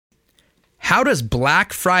How does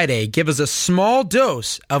Black Friday give us a small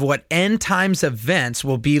dose of what end times events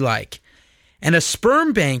will be like? And a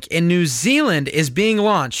sperm bank in New Zealand is being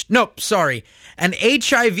launched. Nope, sorry. An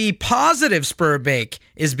HIV positive sperm bank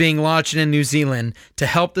is being launched in New Zealand to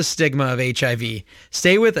help the stigma of HIV.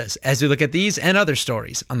 Stay with us as we look at these and other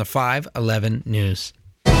stories on the 511 News.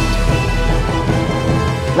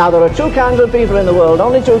 Now, there are two kinds of people in the world,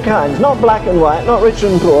 only two kinds, not black and white, not rich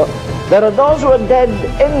and poor. There are those who are dead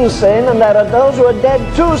in sin, and there are those who are dead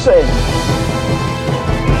to sin.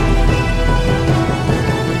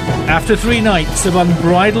 After 3 nights of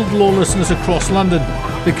unbridled lawlessness across London,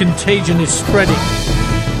 the contagion is spreading.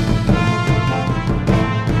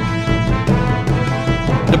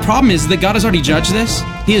 The problem is that God has already judged this.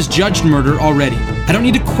 He has judged murder already. I don't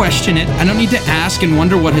need to question it. I don't need to ask and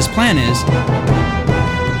wonder what his plan is.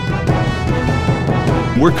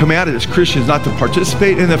 We're commanded as Christians not to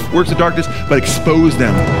participate in the works of darkness, but expose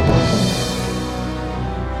them.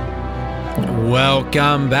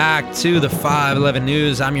 Welcome back to the 511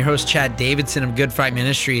 News. I'm your host, Chad Davidson of Good Fight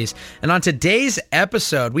Ministries. And on today's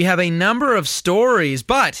episode, we have a number of stories,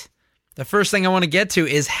 but the first thing I want to get to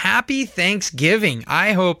is Happy Thanksgiving.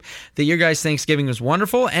 I hope that your guys' Thanksgiving was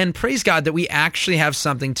wonderful, and praise God that we actually have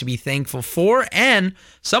something to be thankful for and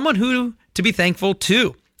someone who to be thankful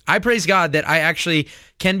to. I praise God that I actually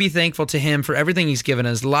can be thankful to him for everything he's given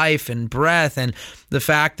us, life and breath, and the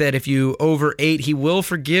fact that if you overate, he will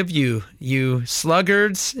forgive you, you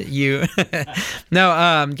sluggards, you.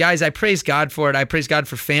 No, guys, I praise God for it. I praise God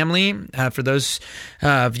for family, for those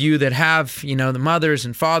of you that have, the mothers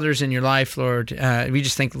and fathers in your life, Lord. We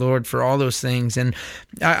just thank the Lord for all those things. And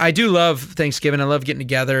I do love Thanksgiving. I love getting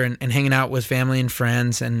together and hanging out with family and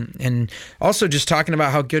friends, and also just talking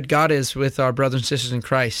about how good God is with our brothers and sisters in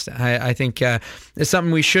Christ. I think it's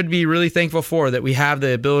something we should be really thankful for, that we have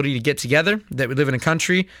the ability to get together, that we live in a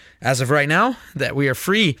country, as of right now, that we are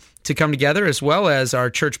free to come together, as well as our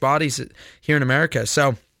church bodies here in America.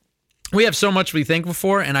 So we have so much to be thankful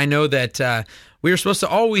for, and I know that we are supposed to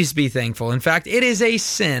always be thankful. In fact, it is a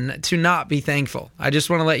sin to not be thankful. I just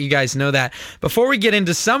want to let you guys know that. Before we get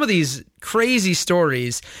into some of these crazy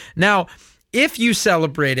stories, now, if you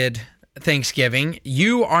celebrated Thanksgiving,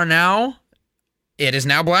 it is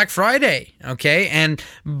now Black Friday, okay? And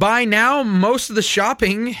by now, most of the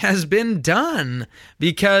shopping has been done,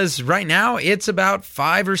 because right now it's about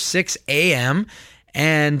 5 or 6 a.m.,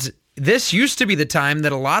 and this used to be the time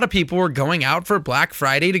that a lot of people were going out for Black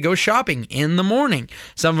Friday to go shopping in the morning.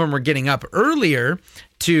 Some of them were getting up earlier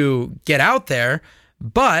to get out there,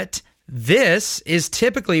 but this is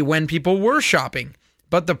typically when people were shopping.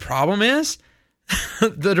 But the problem is,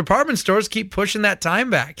 the department stores keep pushing that time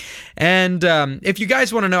back. And if you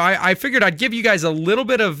guys want to know, I figured I'd give you guys a little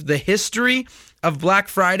bit of the history of Black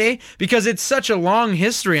Friday, because it's such a long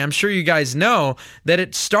history. I'm sure you guys know that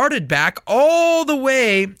it started back all the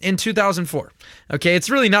way in 2004. Okay, it's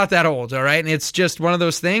really not that old, all right? And it's just one of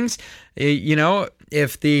those things,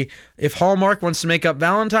 if Hallmark wants to make up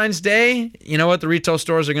Valentine's Day, you know what? The retail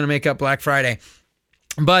stores are going to make up Black Friday.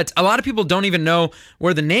 But a lot of people don't even know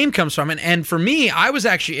where the name comes from. And for me, I was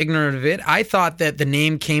actually ignorant of it. I thought that the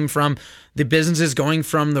name came from the businesses going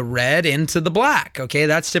from the red into the black. Okay,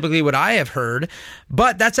 that's typically what I have heard.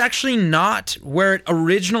 But that's actually not where it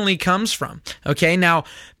originally comes from. Okay, now,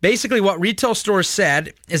 basically what retail stores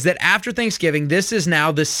said is that after Thanksgiving, this is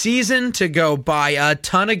now the season to go buy a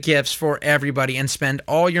ton of gifts for everybody and spend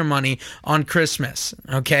all your money on Christmas.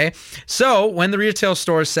 Okay, so when the retail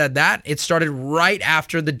stores said that, it started right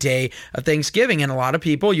after the day of Thanksgiving. And a lot of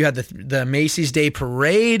people, you had the Macy's Day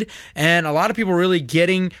Parade, and a lot of people really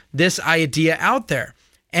getting this idea out there.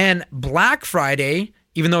 And Black Friday,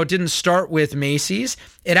 even though it didn't start with Macy's,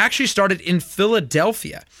 it actually started in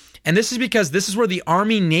Philadelphia. And this is because this is where the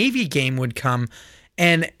Army-Navy game would come.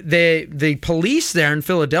 And the police there in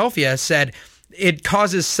Philadelphia said it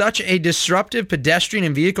causes such a disruptive pedestrian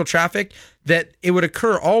and vehicle traffic that it would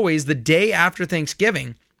occur always the day after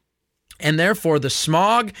Thanksgiving. And therefore, the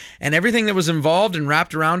smog and everything that was involved and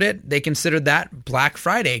wrapped around it, they considered that Black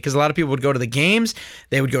Friday, because a lot of people would go to the games,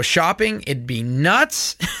 they would go shopping, it'd be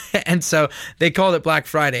nuts, and so they called it Black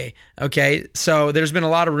Friday, okay? So there's been a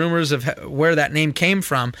lot of rumors of where that name came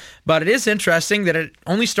from, but it is interesting that it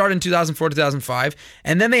only started in 2004, 2005,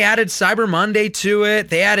 and then they added Cyber Monday to it,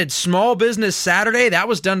 they added Small Business Saturday, that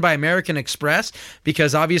was done by American Express,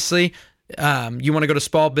 because obviously, you want to go to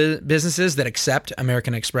small businesses that accept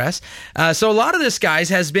American Express. So a lot of this, guys,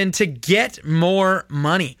 has been to get more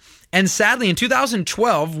money. And sadly, in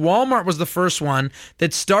 2012, Walmart was the first one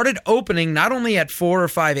that started opening not only at 4 or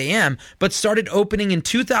 5 a.m., but started opening in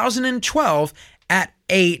 2012 at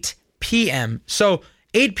 8 p.m. So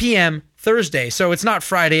 8 p.m., Thursday. So it's not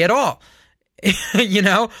Friday at all. You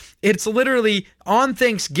know, it's literally on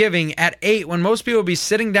Thanksgiving at 8 when most people will be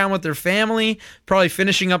sitting down with their family, probably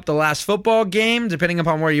finishing up the last football game, depending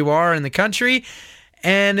upon where you are in the country.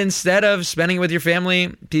 And instead of spending it with your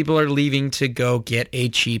family, people are leaving to go get a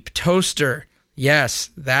cheap toaster.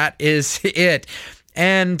 Yes, that is it.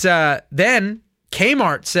 And then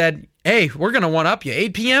Kmart said, hey, we're going to one-up you.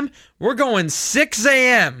 8 p.m., we're going 6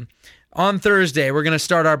 a.m. on Thursday. We're going to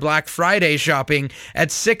start our Black Friday shopping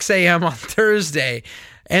at 6 a.m. on Thursday.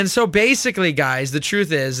 And so basically, guys, the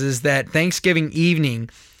truth is that Thanksgiving evening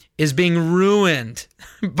is being ruined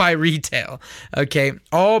by retail, okay?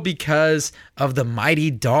 All because of the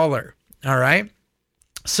mighty dollar, all right?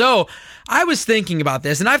 So I was thinking about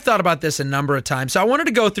this, and I've thought about this a number of times. So I wanted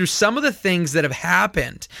to go through some of the things that have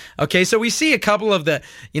happened. Okay, so we see a couple of the,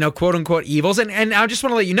 quote unquote evils, and I just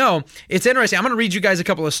want to let you know, it's interesting. I'm going to read you guys a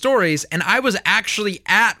couple of stories, and I was actually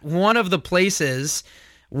at one of the places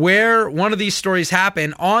where one of these stories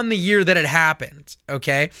happened on the year that it happened.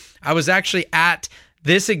 Okay, I was actually at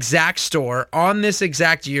this exact store on this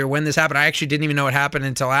exact year when this happened. I actually didn't even know it happened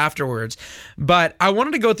until afterwards. But I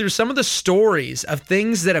wanted to go through some of the stories of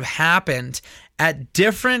things that have happened at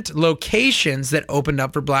different locations that opened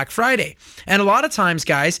up for Black Friday. And a lot of times,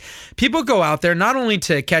 guys, people go out there not only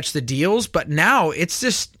to catch the deals, but now it's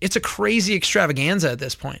a crazy extravaganza at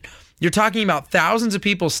this point. You're talking about thousands of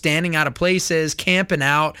people standing out of places, camping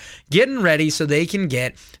out, getting ready so they can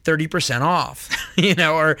get 30% off,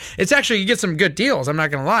 or it's actually, you get some good deals. I'm not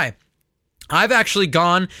going to lie. I've actually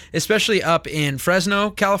gone, especially up in Fresno,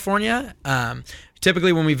 California.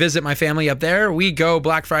 Typically when we visit my family up there, we go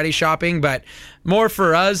Black Friday shopping, but more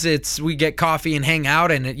for us, we get coffee and hang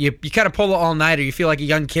out, and you kind of pull an all-nighter. You feel like a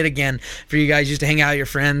young kid again for you guys used to hang out with your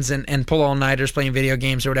friends and pull all-nighters playing video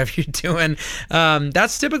games or whatever you're doing.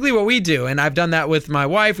 That's typically what we do, and I've done that with my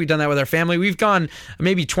wife. We've done that with our family. We've gone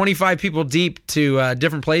maybe 25 people deep to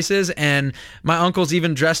different places, and my uncle's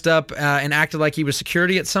even dressed up and acted like he was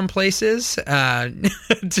security at some places,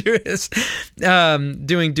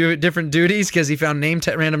 doing different duties because he found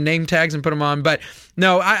random name tags and put them on. But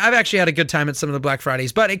no, I've actually had a good time at some of the Black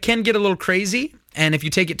Fridays, but it can get a little crazy. And if you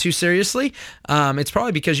take it too seriously, it's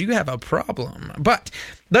probably because you have a problem. But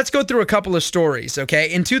let's go through a couple of stories,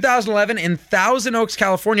 okay? In 2011, in Thousand Oaks,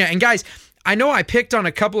 California, and guys, I know I picked on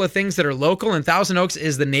a couple of things that are local, and Thousand Oaks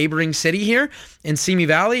is the neighboring city here in Simi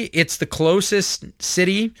Valley. It's the closest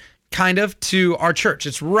city, kind of, to our church.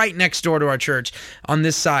 It's right next door to our church on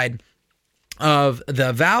this side of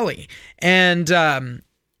the valley. And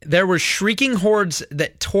there were shrieking hordes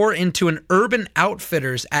that tore into an Urban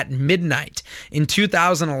Outfitters at midnight in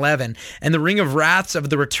 2011, and the Ring of Wraths of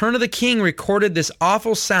the Return of the King recorded this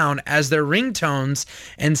awful sound as their ringtones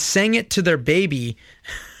and sang it to their baby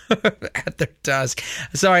at their dusk.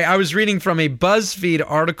 Sorry, I was reading from a BuzzFeed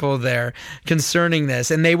article there concerning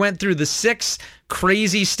this, and they went through the 6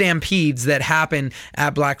 crazy stampedes that happened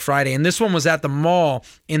at Black Friday, and this one was at the mall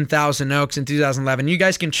in Thousand Oaks in 2011. You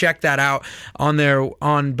guys can check that out on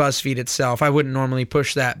BuzzFeed itself. I wouldn't normally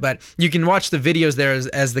push that, but you can watch the videos there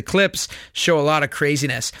as the clips show a lot of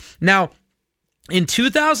craziness. Now, in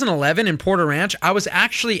 2011 in Porter Ranch, I was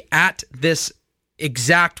actually at this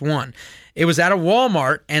exact one. It was at a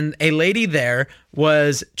Walmart, and a lady there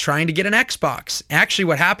was trying to get an Xbox. Actually,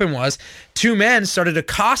 what happened was 2 men started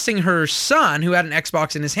accosting her son, who had an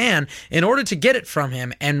Xbox in his hand, in order to get it from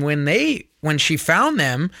him. And when she found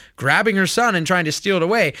them grabbing her son and trying to steal it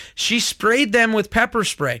away, she sprayed them with pepper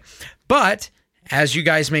spray. But, as you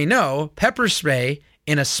guys may know, pepper spray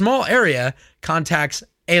in a small area contacts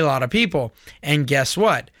a lot of people. And guess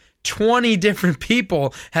what? 20 different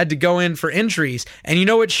people had to go in for injuries. And you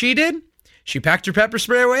know what she did? She packed her pepper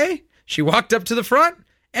spray away, she walked up to the front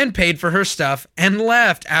and paid for her stuff and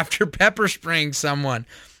left after pepper spraying someone.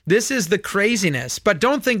 This is the craziness. But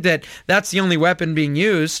don't think that that's the only weapon being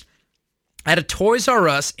used. At a Toys R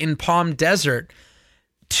Us in Palm Desert,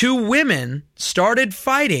 2 women started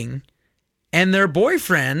fighting, and their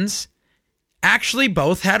boyfriends actually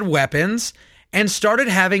both had weapons and started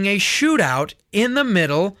having a shootout in the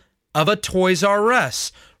middle of a Toys R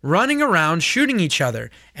Us, running around shooting each other.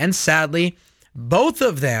 And sadly, both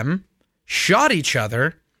of them shot each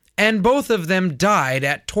other, and both of them died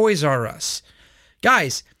at Toys R Us.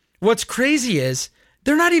 Guys, what's crazy is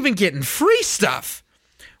they're not even getting free stuff.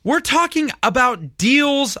 We're talking about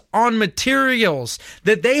deals on materials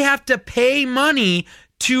that they have to pay money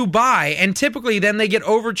to buy, and typically then they get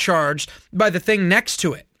overcharged by the thing next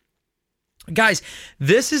to it. Guys,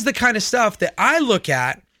 this is the kind of stuff that I look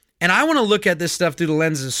at, and I want to look at this stuff through the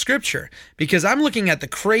lens of Scripture, because I'm looking at the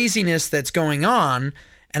craziness that's going on,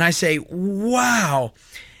 and I say, wow,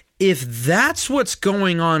 if that's what's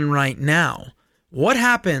going on right now, what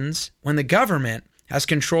happens when the government has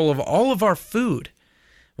control of all of our food?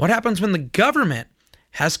 What happens when the government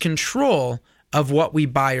has control of what we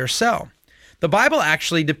buy or sell? The Bible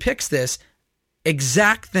actually depicts this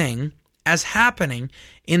exact thing as happening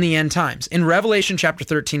in the end times. In Revelation chapter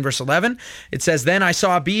 13, verse 11, it says, "Then I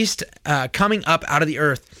saw a beast coming up out of the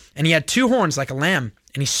earth, and he had 2 horns like a lamb,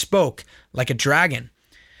 and he spoke like a dragon."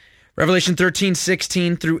 Revelation 13,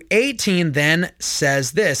 16 through 18 then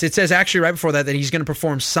says this. It says actually right before that he's going to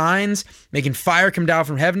perform signs, making fire come down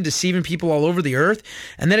from heaven, deceiving people all over the earth.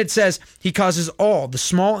 And then it says he causes all, the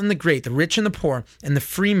small and the great, the rich and the poor, and the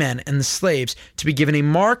free men and the slaves, to be given a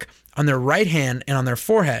mark on their right hand and on their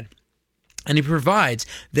forehead. And he provides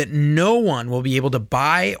that no one will be able to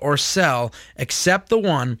buy or sell except the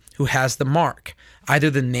one who has the mark, either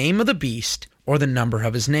the name of the beast or the number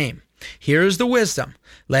of his name. Here is the wisdom.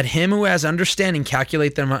 Let him who has understanding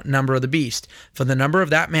calculate the number of the beast, for the number of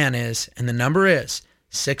that man is, and the number is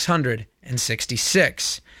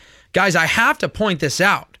 666. Guys, I have to point this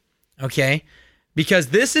out, okay? Because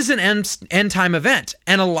this is an end time event.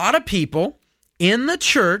 And a lot of people in the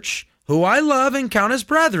church, who I love and count as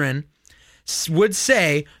brethren, would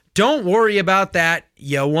say, don't worry about that.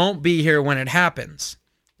 You won't be here when it happens,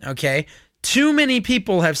 okay? Too many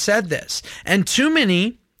people have said this, and too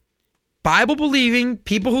many Bible-believing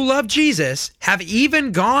people who love Jesus have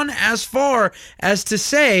even gone as far as to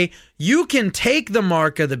say, you can take the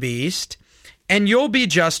mark of the beast and you'll be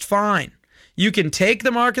just fine. You can take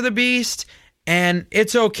the mark of the beast and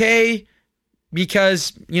it's okay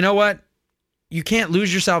because, you know what? You can't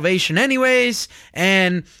lose your salvation anyways,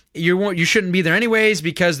 and you shouldn't be there anyways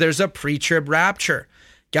because there's a pre-trib rapture.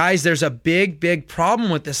 Guys, there's a big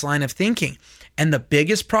problem with this line of thinking. And the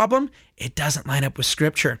biggest problem, it doesn't line up with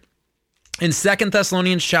Scripture. In 2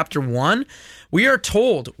 Thessalonians chapter 1, we are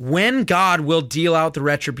told when God will deal out the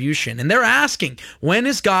retribution. And they're asking, when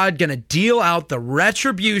is God going to deal out the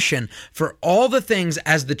retribution for all the things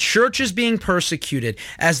as the church is being persecuted,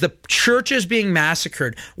 as the church is being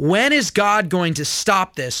massacred? When is God going to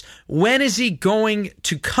stop this? When is he going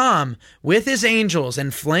to come with his angels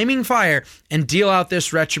and flaming fire and deal out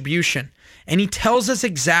this retribution? And he tells us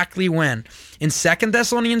exactly when. In 2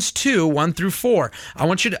 Thessalonians 2, 1 through 4, I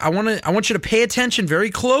want you to pay attention very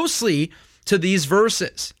closely to these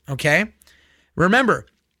verses, okay? Remember,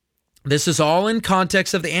 this is all in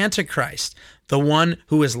context of the Antichrist, the one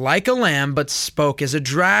who is like a lamb but spoke as a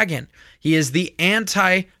dragon. He is the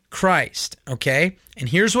Antichrist, okay? And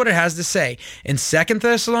here's what it has to say. In 2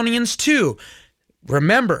 Thessalonians 2,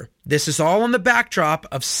 remember, this is all on the backdrop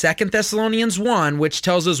of 2 Thessalonians 1, which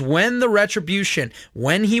tells us when the retribution,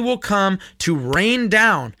 when he will come to rain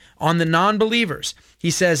down on the non-believers.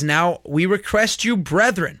 He says, "Now we request you,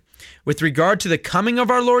 brethren, with regard to the coming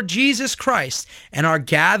of our Lord Jesus Christ and our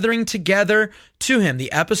gathering together to him,"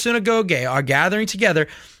 the episynagoge, our gathering together,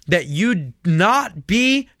 "that you not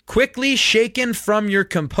be quickly shaken from your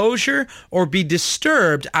composure or be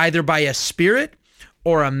disturbed either by a spirit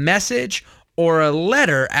or a message or a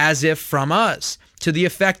letter as if from us, to the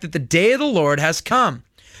effect that the day of the Lord has come.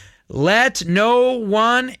 Let no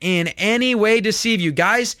one in any way deceive you."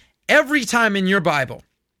 Guys, every time in your Bible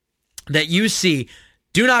that you see,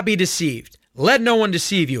 "Do not be deceived, let no one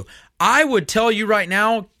deceive you," I would tell you right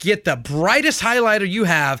now, get the brightest highlighter you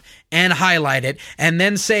have and highlight it, and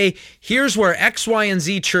then say, here's where X, Y, and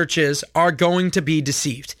Z churches are going to be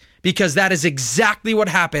deceived. Because that is exactly what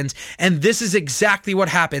happens, and this is exactly what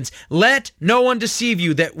happens. Let no one deceive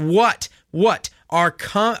you that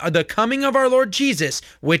the coming of our Lord Jesus,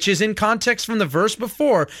 which is in context from the verse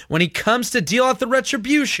before, when he comes to deal out the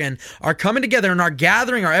retribution, are coming together and are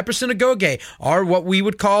gathering, our episynagoge, are what we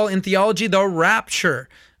would call in theology the rapture,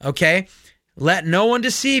 okay? Let no one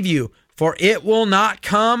deceive you, for it will not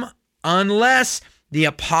come unless the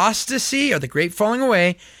apostasy or the great falling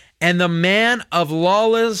away and the man of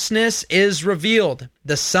lawlessness is revealed,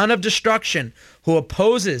 the son of destruction, who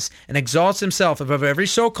opposes and exalts himself above every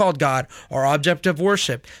so-called God or object of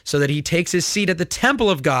worship, so that he takes his seat at the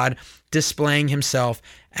temple of God, displaying himself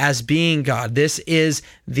as being God. This is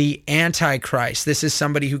the Antichrist. This is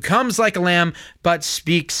somebody who comes like a lamb, but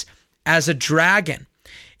speaks as a dragon.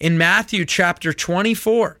 In Matthew chapter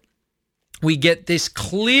 24, we get this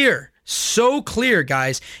clear So clear,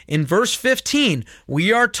 guys. In verse 15,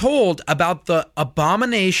 we are told about the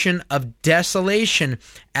abomination of desolation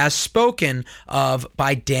as spoken of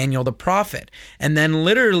by Daniel the prophet. And then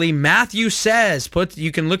literally Matthew says,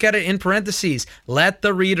 you can look at it in parentheses, let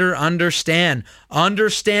the reader understand.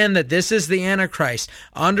 Understand that this is the Antichrist.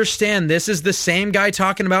 Understand this is the same guy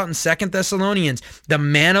talking about in 2 Thessalonians, the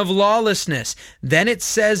man of lawlessness. Then it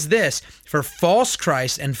says this, for false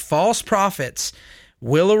Christ and false prophets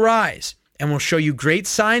will arise and will show you great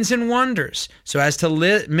signs and wonders, so as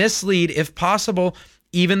to mislead, if possible,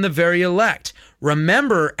 even the very elect.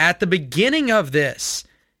 Remember, at the beginning of this,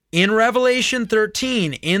 in Revelation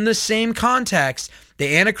 13, in the same context,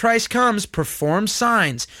 the Antichrist comes, performs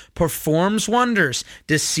signs, performs wonders,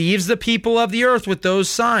 deceives the people of the earth with those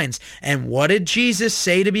signs. And what did Jesus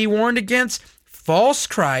say to be warned against? False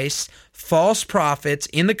Christs, false prophets,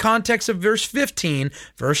 in the context of verse 15,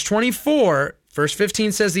 verse 24. Verse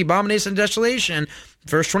 15 says the abomination of desolation.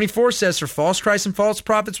 Verse 24 says, for false Christs and false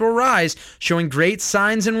prophets will rise, showing great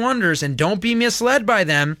signs and wonders, and don't be misled by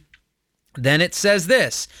them. Then it says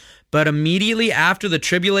this, but immediately after the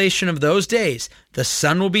tribulation of those days, the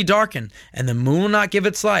sun will be darkened, and the moon will not give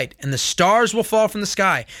its light, and the stars will fall from the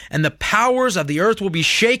sky, and the powers of the earth will be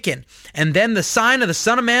shaken. And then the sign of the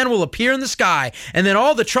Son of Man will appear in the sky, and then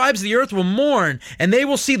all the tribes of the earth will mourn, and they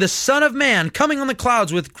will see the Son of Man coming on the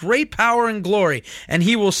clouds with great power and glory. And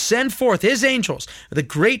he will send forth his angels with a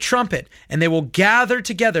great trumpet, and they will gather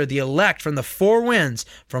together the elect from the four winds,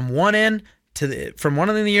 from one end from one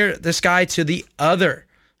end of the sky to the other.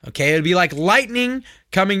 Okay, it'd be like lightning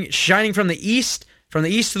shining from the east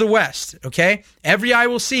to the west. Okay, every eye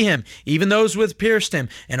will see him, even those who have pierced him,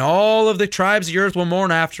 and all of the tribes of the earth will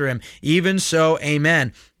mourn after him. Even so,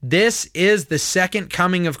 amen. This is the second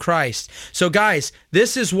coming of Christ. So guys,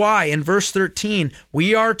 this is why in verse 13,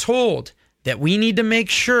 we are told that we need to make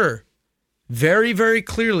sure very, very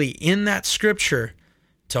clearly in that scripture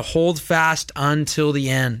to hold fast until the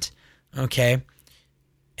end. Okay,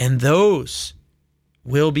 and those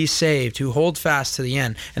will be saved who hold fast to the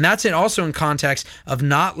end. And that's it also in context of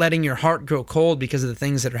not letting your heart grow cold because of the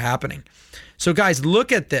things that are happening. So guys,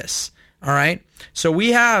 look at this, all right? So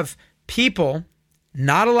we have people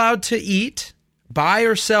not allowed to eat, buy,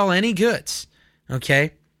 or sell any goods,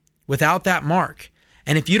 okay, without that mark.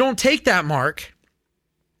 And if you don't take that mark,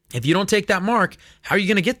 how are you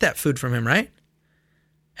going to get that food from him, right?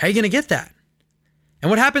 How are you going to get that? And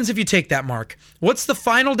what happens if you take that mark? What's the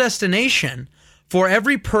final destination for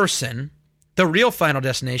every person, the real final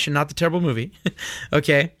destination, not the terrible movie,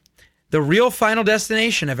 okay? The real final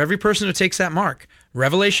destination of every person who takes that mark.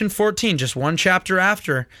 Revelation 14, just one chapter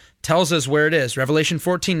after, tells us where it is. Revelation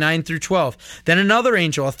 14, 9 through 12. Then another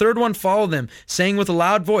angel, a third one, followed them, saying with a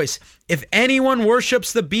loud voice, if anyone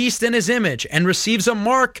worships the beast in his image and receives a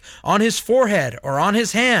mark on his forehead or on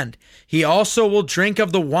his hand, he also will drink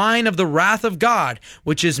of the wine of the wrath of God,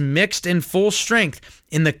 which is mixed in full strength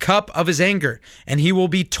in the cup of his anger. And he will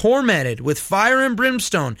be tormented with fire and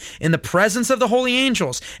brimstone in the presence of the holy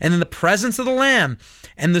angels and in the presence of the Lamb.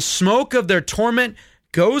 And the smoke of their torment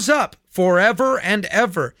goes up forever and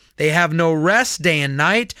ever. They have no rest day and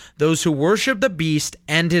night, those who worship the beast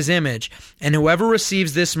and his image, and whoever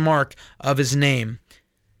receives this mark of his name.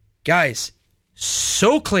 Guys,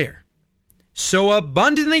 so clear, so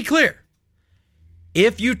abundantly clear.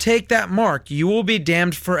 If you take that mark, you will be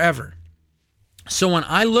damned forever. So when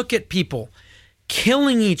I look at people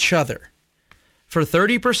killing each other for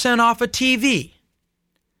 30% off a TV,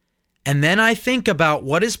 and then I think about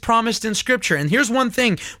what is promised in Scripture. And here's one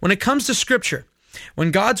thing, when it comes to Scripture, when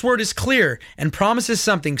God's Word is clear and promises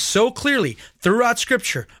something so clearly throughout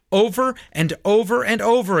Scripture over and over and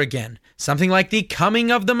over again, something like the coming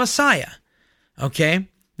of the Messiah, okay?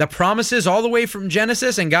 The promises all the way from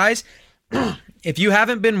Genesis. And guys, if you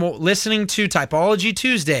haven't been listening to Typology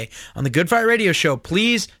Tuesday on the Good Fight Radio Show,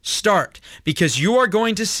 please start, because you are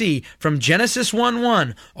going to see from Genesis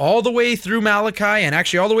 1:1 all the way through Malachi and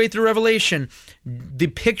actually all the way through Revelation, the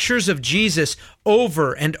pictures of Jesus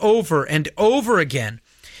over and over and over again.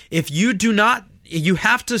 If you do not, you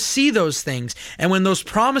have to see those things. And when those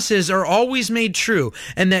promises are always made true,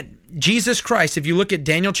 and that Jesus Christ, if you look at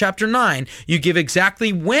Daniel chapter 9, you give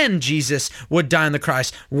exactly when Jesus would die on the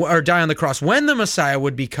cross, when the Messiah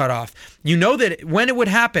would be cut off. You know that when it would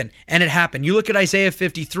happen, and it happened. You look at Isaiah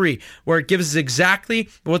 53, where it gives us exactly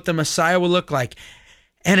what the Messiah will look like,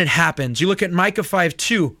 and it happens. You look at Micah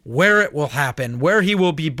 5:2, where it will happen, where he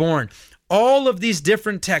will be born. All of these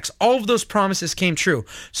different texts, all of those promises came true.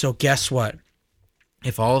 So guess what?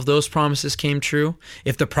 If all of those promises came true,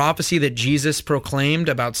 if the prophecy that Jesus proclaimed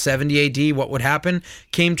about 70 AD, what would happen,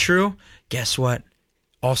 came true, guess what?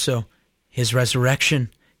 Also, His resurrection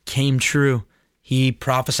came true. He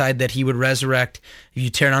prophesied that he would resurrect. If you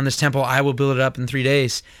tear down this temple, I will build it up in 3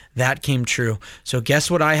 days. That came true. So guess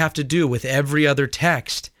what I have to do with every other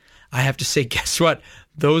text? I have to say, guess what?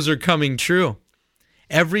 Those are coming true.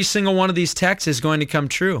 Every single one of these texts is going to come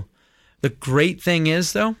true. The great thing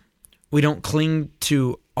is, though, we don't cling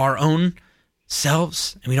to our own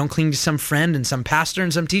selves, and we don't cling to some friend and some pastor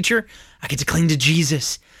and some teacher. I get to cling to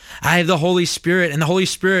Jesus. I have the Holy Spirit, and the Holy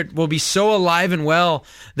Spirit will be so alive and well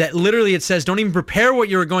that literally it says, don't even prepare what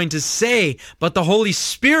you're going to say, but the Holy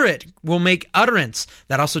Spirit will make utterance.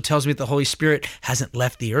 That also tells me that the Holy Spirit hasn't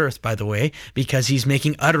left the earth, by the way, because he's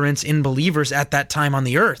making utterance in believers at that time on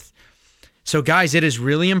the earth. So guys, it is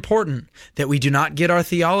really important that we do not get our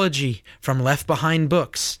theology from left behind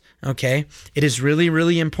books. Okay? It is really,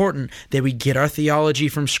 really important that we get our theology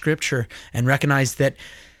from Scripture and recognize that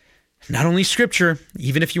not only Scripture,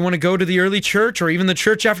 even if you want to go to the early church or even the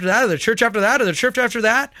church after that or the church after that or the church after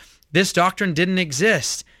that, this doctrine didn't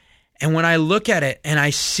exist. And when I look at it and I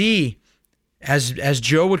see, as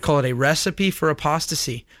Joe would call it, a recipe for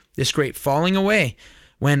apostasy, this great falling away,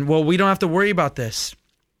 when, well, we don't have to worry about this.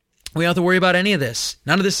 We don't have to worry about any of this.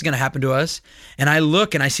 None of this is going to happen to us. And I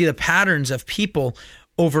look and I see the patterns of people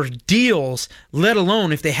over deals, let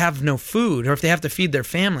alone if they have no food or if they have to feed their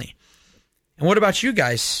family. And what about you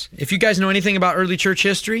guys? If you guys know anything about early church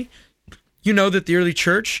history, you know that the early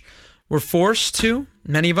church were forced to,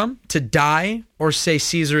 many of them, to die or say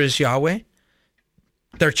Caesar is Yahweh.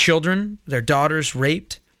 Their children, their daughters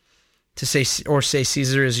raped to say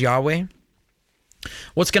Caesar is Yahweh.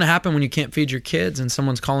 What's going to happen when you can't feed your kids and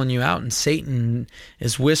someone's calling you out and Satan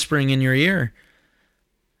is whispering in your ear,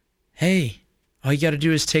 hey, all you got to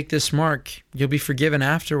do is take this mark. You'll be forgiven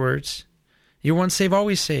afterwards. You're once saved,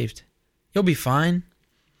 always saved. You'll be fine.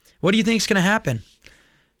 What do you think is going to happen?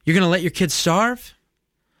 You're going to let your kids starve?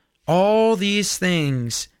 All these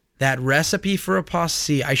things, that recipe for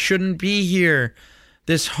apostasy, I shouldn't be here.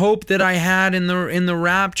 This hope that I had in the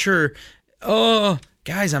rapture. Oh,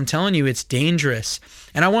 guys, I'm telling you, it's dangerous.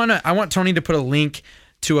 And I want Tony to put a link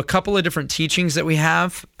to a couple of different teachings that we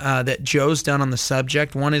have that Joe's done on the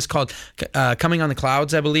subject. One is called Coming on the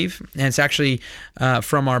Clouds, I believe. And it's actually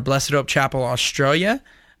from our Blessed Hope Chapel Australia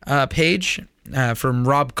page from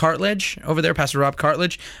Rob Cartledge over there. Pastor Rob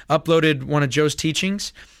Cartledge uploaded one of Joe's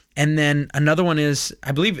teachings. And then another one is,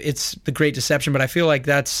 I believe it's The Great Deception, but I feel like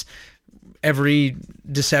that's every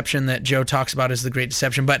deception that Joe talks about is the Great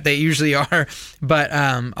Deception, but they usually are. But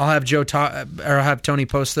I'll have I'll have Tony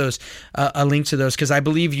post those, a link to those, because I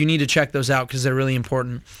believe you need to check those out because they're really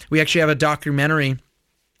important. We actually have a documentary,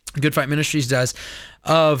 Good Fight Ministries does,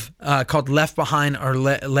 of called Left Behind or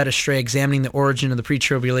Led Astray, examining the origin of the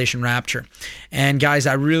pre-tribulation rapture. And guys,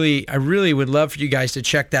 I really would love for you guys to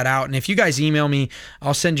check that out. And if you guys email me,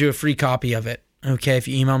 I'll send you a free copy of it. Okay, if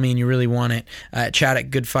you email me and you really want it,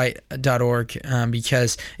 chat@goodfight.org,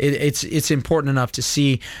 because it's important enough to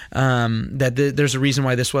see that there's a reason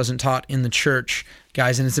why this wasn't taught in the church,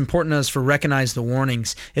 guys, and it's important to us to recognize the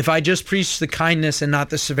warnings. If I just preach the kindness and not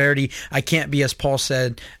the severity, I can't be, as Paul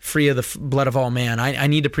said, free of the blood of all man. I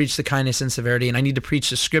need to preach the kindness and severity, and I need to preach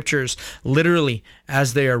the scriptures literally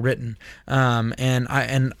as they are written. And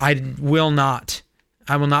I will not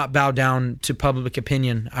bow down to public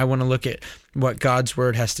opinion. I want to look at what God's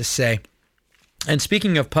word has to say. And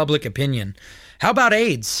speaking of public opinion, how about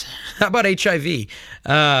AIDS? How about HIV?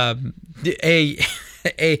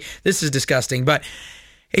 This is disgusting, but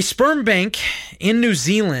a sperm bank in New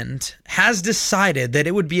Zealand has decided that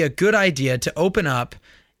it would be a good idea to open up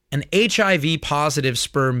an HIV positive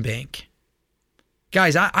sperm bank.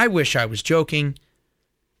 Guys, I wish I was joking,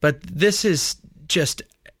 but this is just,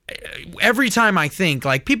 every time I think,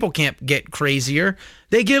 like, people can't get crazier,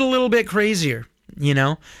 they get a little bit crazier, you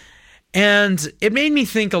know? And it made me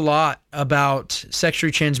think a lot about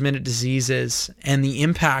sexually transmitted diseases and the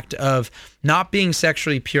impact of not being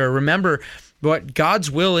sexually pure. Remember what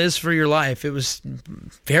God's will is for your life. It was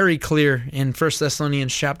very clear in 1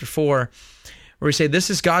 Thessalonians chapter 4, where we say, this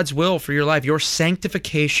is God's will for your life, your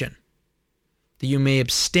sanctification, that you may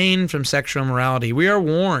abstain from sexual immorality. We are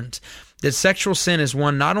warned that sexual sin is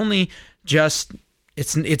one, not only just,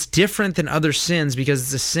 it's different than other sins because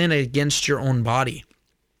it's a sin against your own body.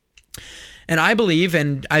 And I believe,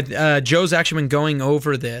 and Joe's actually been going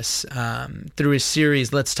over this through his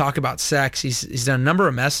series, Let's Talk About Sex. He's done a number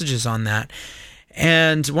of messages on that.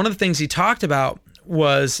 And one of the things he talked about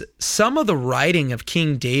was some of the writing of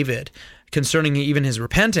King David concerning even his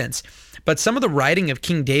repentance. But some of the writing of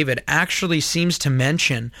King David actually seems to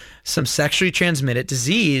mention some sexually transmitted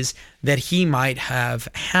disease that he might have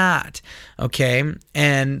had, okay?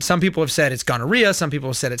 And some people have said it's gonorrhea, some people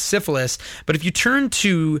have said it's syphilis. But if you turn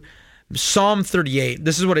to Psalm 38,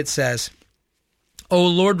 this is what it says. O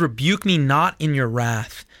Lord, rebuke me not in your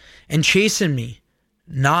wrath, and chasten me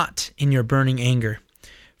not in your burning anger.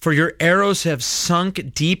 For your arrows have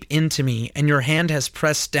sunk deep into me, and your hand has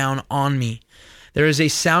pressed down on me. There is a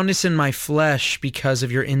soundness in my flesh because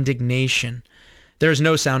of your indignation. There is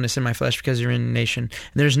no soundness in my flesh because of your indignation.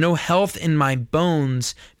 And there is no health in my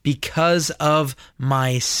bones because of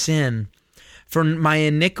my sin. For my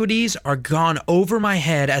iniquities are gone over my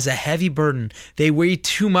head as a heavy burden. They weigh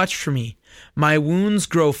too much for me. My wounds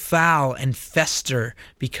grow foul and fester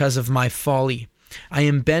because of my folly. I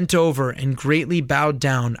am bent over and greatly bowed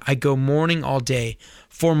down. I go mourning all day,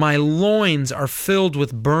 for my loins are filled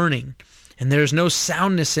with burning, and there is no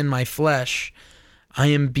soundness in my flesh. I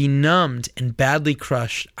am benumbed and badly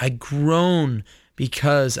crushed. I groan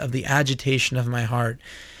because of the agitation of my heart.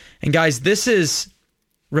 And guys, this is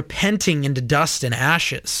repenting into dust and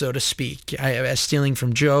ashes, so to speak, stealing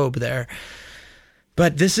from Job there.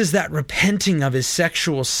 But this is that repenting of his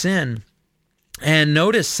sexual sin. And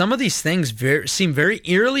notice some of these things seem very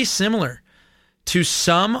eerily similar to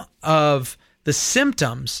some of the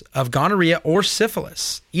symptoms of gonorrhea or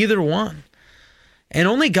syphilis, either one. And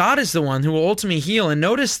only God is the one who will ultimately heal. And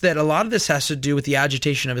notice that a lot of this has to do with the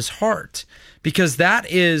agitation of his heart, because that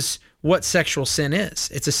is what sexual sin is.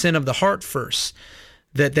 It's a sin of the heart first,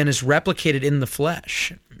 that then is replicated in the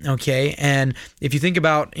flesh. Okay, and if you think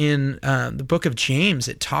about in the book of James,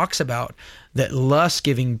 it talks about that lust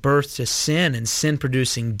giving birth to sin and sin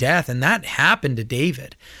producing death, and that happened to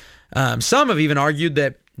David. Some have even argued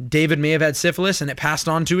that David may have had syphilis and it passed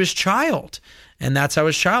on to his child, and that's how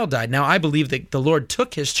his child died. Now, I believe that the Lord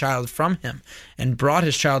took his child from him and brought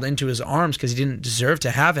his child into his arms because he didn't deserve to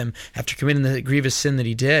have him after committing the grievous sin that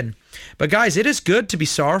he did. But guys, it is good to be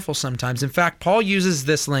sorrowful sometimes. In fact, Paul uses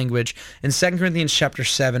this language in 2 Corinthians chapter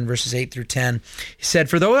 7, verses 8 through 10. He said,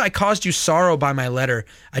 "For though I caused you sorrow by my letter,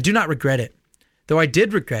 I do not regret it, though I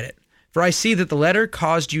did regret it. For I see that the letter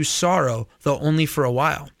caused you sorrow, though only for a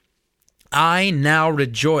while. I now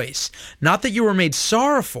rejoice, not that you were made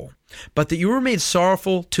sorrowful, but that you were made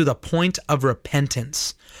sorrowful to the point of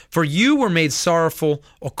repentance. For you were made sorrowful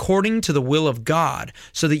according to the will of God,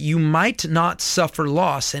 so that you might not suffer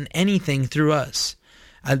loss in anything through us."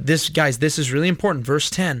 This is really important. Verse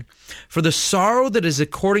 10, "For the sorrow that is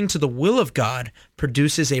according to the will of God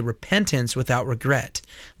produces a repentance without regret,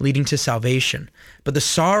 leading to salvation. But the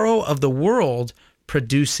sorrow of the world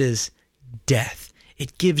produces death."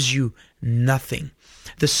 It gives you nothing.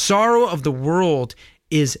 The sorrow of the world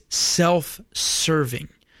is self-serving,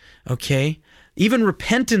 okay? Even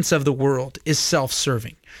repentance of the world is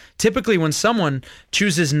self-serving. Typically, when someone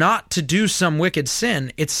chooses not to do some wicked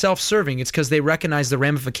sin, it's self-serving. It's because they recognize the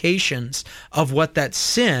ramifications of what that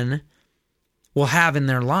sin will have in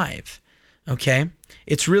their life, okay?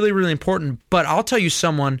 It's really, really important. But I'll tell you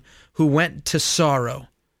someone who went to sorrow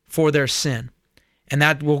for their sin, and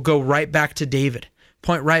that will go right back to David.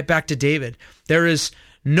 Point right back to David. There is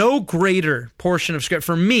no greater portion of Scripture,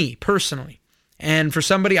 for me personally, and for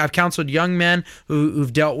somebody, I've counseled young men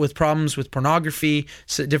who've dealt with problems with pornography,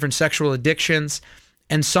 different sexual addictions,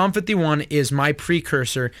 and Psalm 51 is my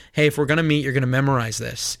precursor. Hey, if we're going to meet, you're going to memorize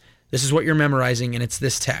this. This is what you're memorizing, and it's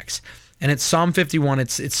this text. And it's Psalm 51.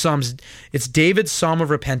 It's David's Psalm of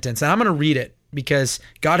repentance. And I'm going to read it because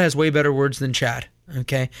God has way better words than Chad,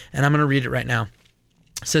 okay? And I'm going to read it right now.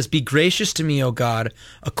 It says, "Be gracious to me, O God,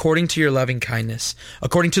 according to your loving kindness.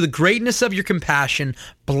 According to the greatness of your compassion,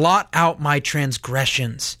 blot out my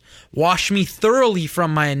transgressions. Wash me thoroughly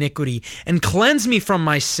from my iniquity and cleanse me from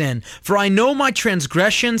my sin. For I know my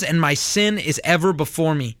transgressions and my sin is ever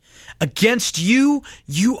before me. Against you,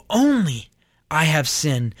 you only, I have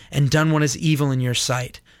sinned and done what is evil in your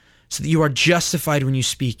sight, so that you are justified when you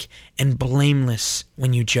speak and blameless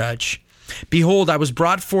when you judge. Behold, I was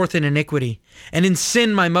brought forth in iniquity, and in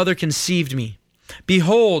sin my mother conceived me.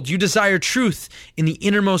 Behold, you desire truth in the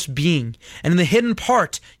innermost being, and in the hidden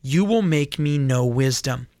part you will make me know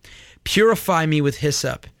wisdom. Purify me with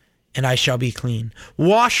hyssop, and I shall be clean.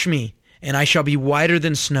 Wash me, and I shall be whiter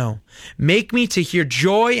than snow. Make me to hear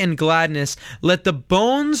joy and gladness. Let the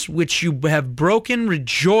bones which you have broken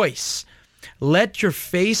rejoice. Let your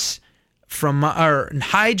face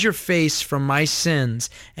hide your face from my sins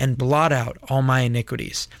and blot out all my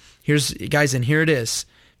iniquities." Guys, and here it is,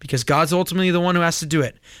 because God's ultimately the one who has to do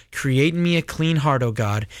it. "Create in me a clean heart, O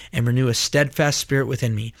God, and renew a steadfast spirit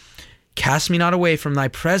within me." Cast me not away from thy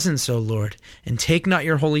presence, O Lord, and take not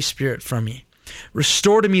your Holy Spirit from me.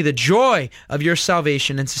 Restore to me the joy of your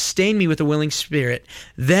salvation, and sustain me with a willing spirit.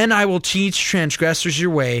 Then I will teach transgressors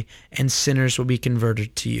your way, and sinners will be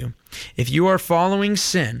converted to you. If you are following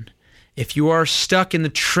sin, if you are stuck in the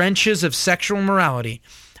trenches of sexual immorality,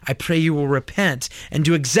 I pray you will repent and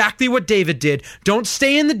do exactly what David did. Don't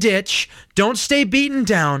stay in the ditch. Don't stay beaten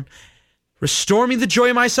down. Restore me the joy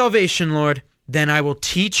of my salvation, Lord. Then I will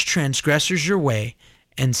teach transgressors your way,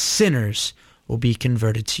 and sinners will be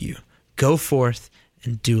converted to you. Go forth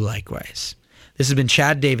and do likewise. This has been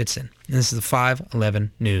Chad Davidson, and this is the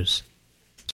 511 News.